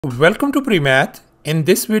Welcome to PreMath. In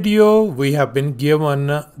this video, we have been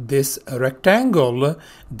given this rectangle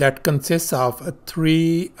that consists of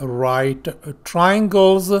three right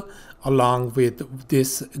triangles along with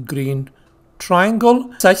this green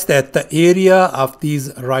triangle, such that the area of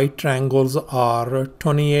these right triangles are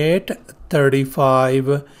 28,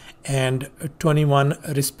 35, and 21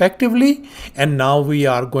 respectively. And now we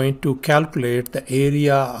are going to calculate the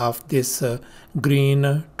area of this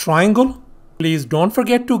green triangle. Please don't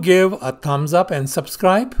forget to give a thumbs up and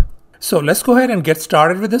subscribe. So let's go ahead and get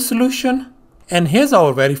started with the solution. And here's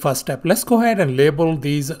our very first step. Let's go ahead and label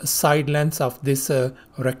these side lengths of this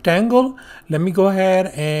rectangle. Let me go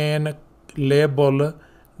ahead and label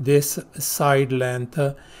this side length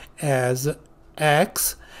as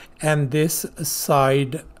X and this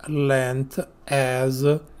side length as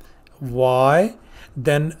Y.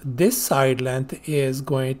 Then this side length is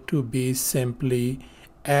going to be simply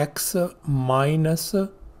X minus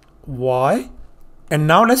Y. And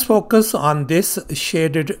now let's focus on this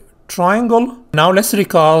shaded triangle. Now let's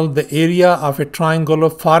recall the area of a triangle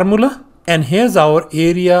formula. And here's our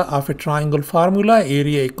area of a triangle formula.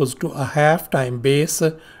 Area equals to a half times base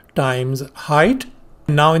times height.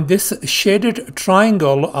 Now in this shaded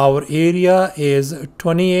triangle, our area is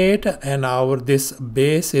 28 and this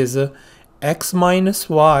base is X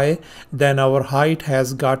minus Y. Then our height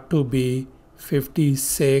has got to be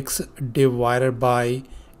 56 divided by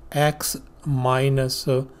X minus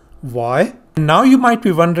Y. Now you might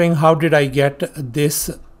be wondering, how did I get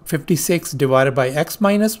this 56 divided by X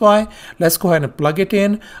minus Y? Let's go ahead and plug it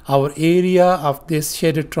in. Our area of this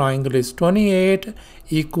shaded triangle is 28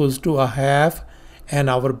 equals to a half,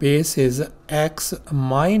 and our base is X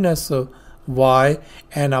minus Y,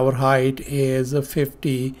 and our height is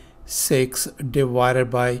 56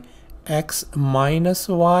 divided by X minus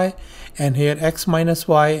Y. And here X minus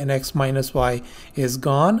Y and X minus Y is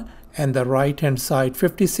gone, and the right hand side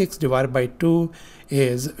 56 divided by 2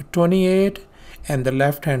 is 28, and the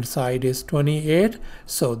left hand side is 28.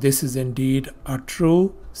 So this is indeed a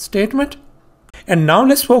true statement. And now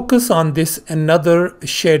let's focus on this another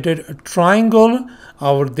shaded triangle.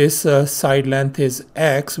 This side length is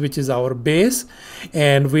X, which is our base,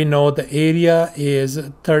 and we know the area is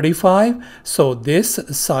 35. So this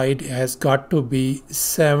side has got to be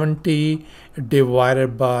 70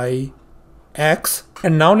 divided by X.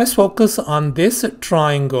 And now let's focus on this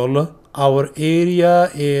triangle. Our area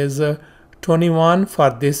is 21 for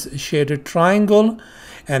this shaded triangle,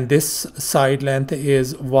 and this side length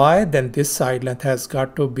is Y. Then this side length has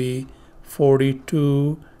got to be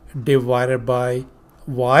 42 divided by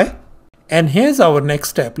Y. And here's our next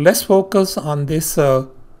step. Let's focus on this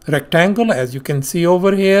rectangle. As you can see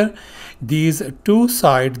over here, these two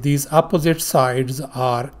sides, these opposite sides,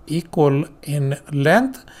 are equal in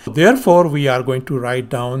length. Therefore, we are going to write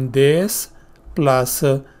down this plus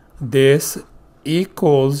this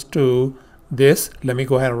equals to this. Let me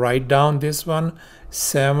go ahead and write down this one.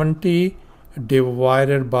 70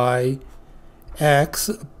 divided by X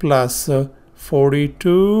plus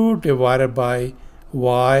 42 divided by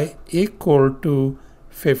Y equal to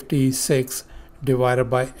 56 divided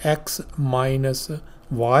by X minus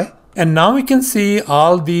Y. And now we can see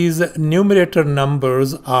all these numerator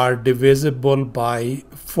numbers are divisible by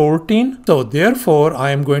 14. So therefore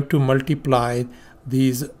I am going to multiply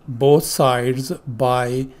these both sides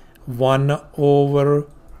by 1 over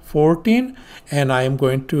 14, and I am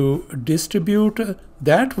going to distribute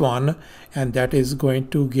that one, and that is going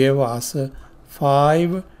to give us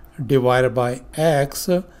 5 divided by X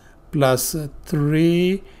plus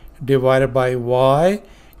 3 divided by Y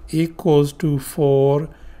equals to 4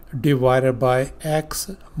 divided by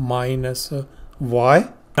X minus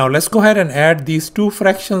Y. Now let's go ahead and add these two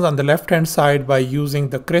fractions on the left hand side by using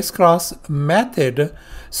the crisscross method.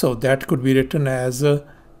 So that could be written as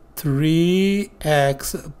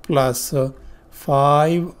 3x plus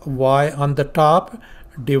 5y on the top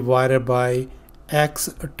divided by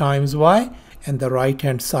x times y, and the right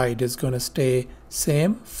hand side is going to stay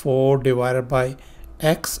same, 4 divided by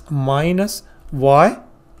x minus y.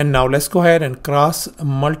 And now let's go ahead and cross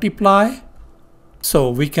multiply. So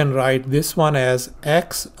we can write this one as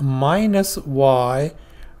x minus y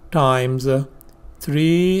times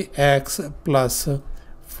 3x plus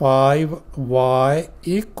 5y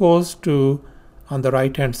equals to, on the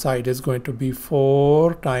right hand side is going to be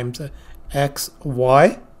 4 times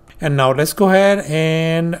xy. And now let's go ahead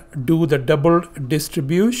and do the double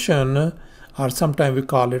distribution, or sometimes we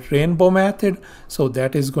call it rainbow method. So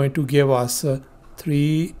that is going to give us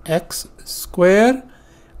 3x squared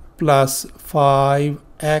plus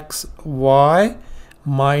 5xy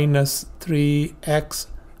minus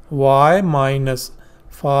 3xy minus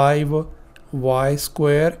 5y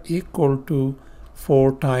square equal to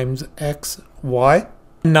 4 times xy.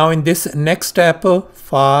 Now in this next step,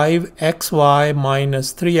 5xy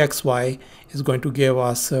minus 3xy is going to give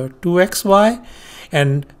us 2xy,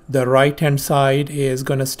 and the right hand side is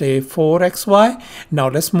going to stay 4xy. Now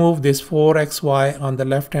let's move this 4xy on the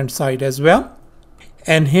left hand side as well.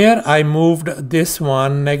 And here I moved this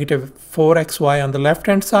one, negative 4xy on the left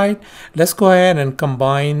hand side. Let's go ahead and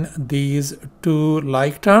combine these two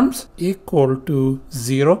like terms equal to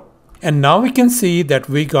 0. And now we can see that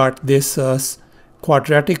we got this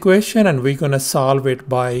quadratic equation, and we're going to solve it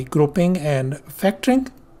by grouping and factoring.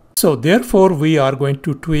 So therefore we are going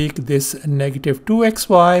to tweak this negative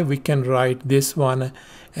 2xy. We can write this one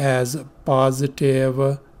as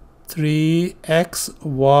positive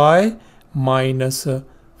 3xy minus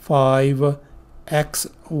 5xy.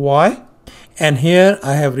 And here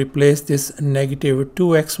I have replaced this negative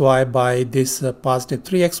 2xy by this positive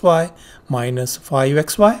 3xy minus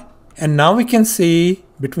 5xy. And now we can see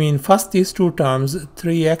between first these two terms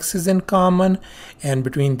 3x is in common, and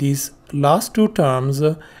between these last two terms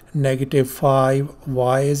negative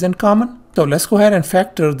 5y is in common. So let's go ahead and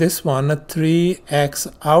factor this one, 3x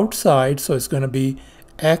outside, so it's going to be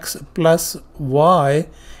x plus y,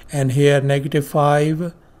 and here negative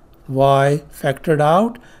 5y factored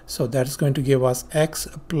out, so that's going to give us x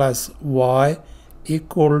plus y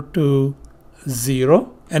equal to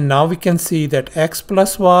 0. And now we can see that x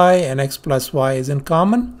plus y and x plus y is in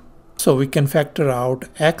common, so we can factor out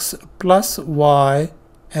x plus y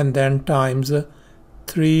and then times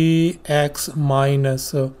 3x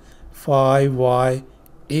minus 5y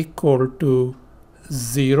equal to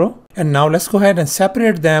 0. And now let's go ahead and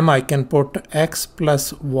separate them. I can put x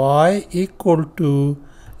plus y equal to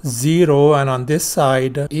 0, and on this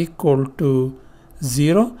side equal to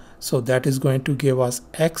 0. So that is going to give us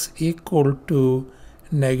x equal to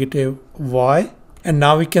negative y. And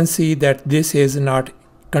now we can see that this is not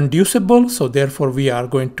conducible, so therefore we are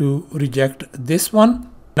going to reject this one.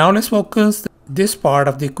 Now let's focus this part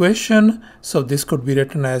of the equation. So this could be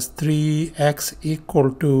written as 3x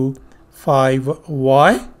equal to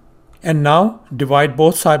 5y. And now divide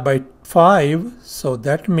both sides by 5. So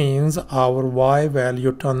that means our y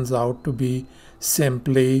value turns out to be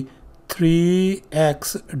simply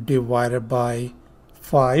 3x divided by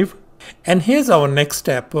 5. And here's our next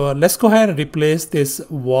step. Let's go ahead and replace this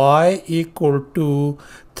y equal to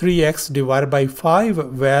 3x divided by 5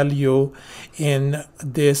 value in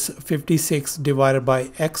this 56 divided by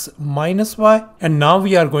x minus y. And now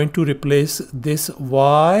we are going to replace this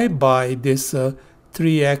y by this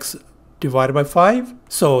 3x divided by 5.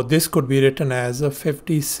 So this could be written as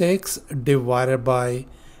 56 divided by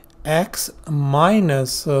x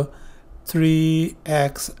minus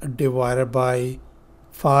 3x divided by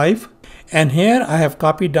 5. And here I have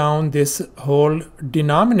copied down this whole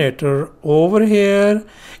denominator over here,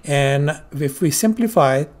 and if we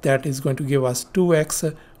simplify, that is going to give us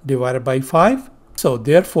 2x divided by 5. So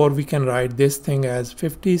therefore we can write this thing as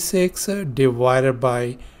 56 divided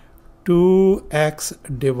by 2x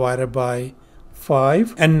divided by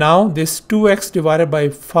 5. And now this 2x divided by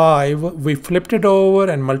 5, we flipped it over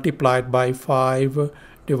and multiplied by 5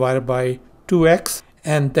 divided by 2x.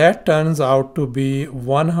 And that turns out to be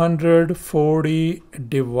 140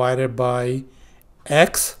 divided by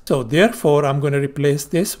x. So therefore I'm going to replace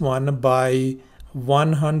this one by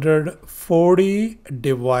 140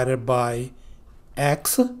 divided by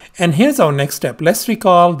x. And here's our next step. Let's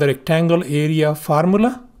recall the rectangle area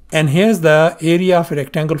formula. And here's the area of a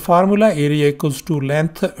rectangle formula. Area equals to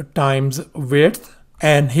length times width.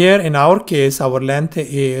 And here in our case, our length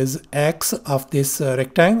is x of this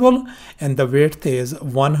rectangle, and the width is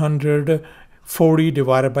 140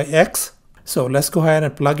 divided by x. So let's go ahead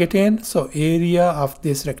and plug it in. So area of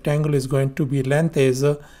this rectangle is going to be, length is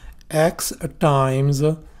x times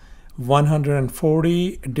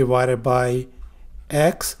 140 divided by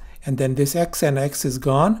x, and then this x and x is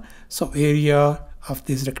gone. So area of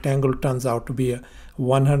this rectangle turns out to be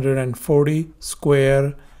 140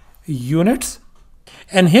 square units.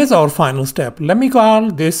 And here's our final step. Let me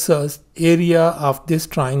call this area of this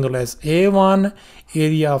triangle as A1,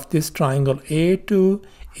 area of this triangle A2,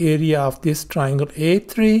 area of this triangle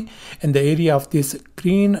A3, and the area of this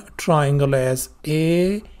green triangle as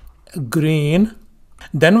A green.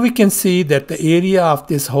 Then we can see that the area of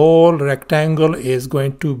this whole rectangle is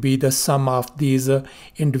going to be the sum of these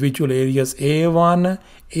individual areas A1,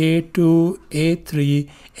 A2, A3,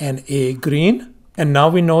 and A green. And now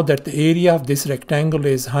we know that the area of this rectangle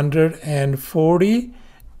is 140.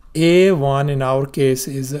 A1 in our case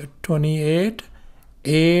is 28.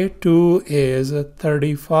 A2 is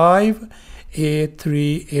 35.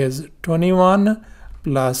 A3 is 21,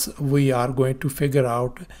 plus we are going to figure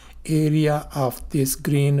out area of this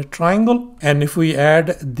green triangle. And if we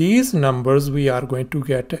add these numbers, we are going to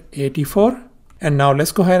get 84. And now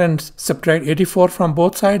let's go ahead and subtract 84 from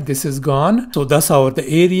both sides. This is gone. So thus the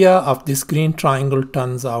area of this green triangle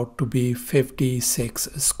turns out to be 56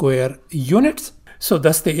 square units. So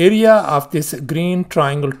thus the area of this green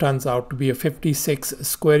triangle turns out to be 56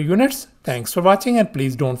 square units. Thanks for watching, and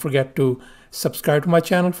please don't forget to subscribe to my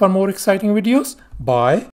channel for more exciting videos.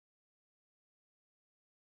 Bye.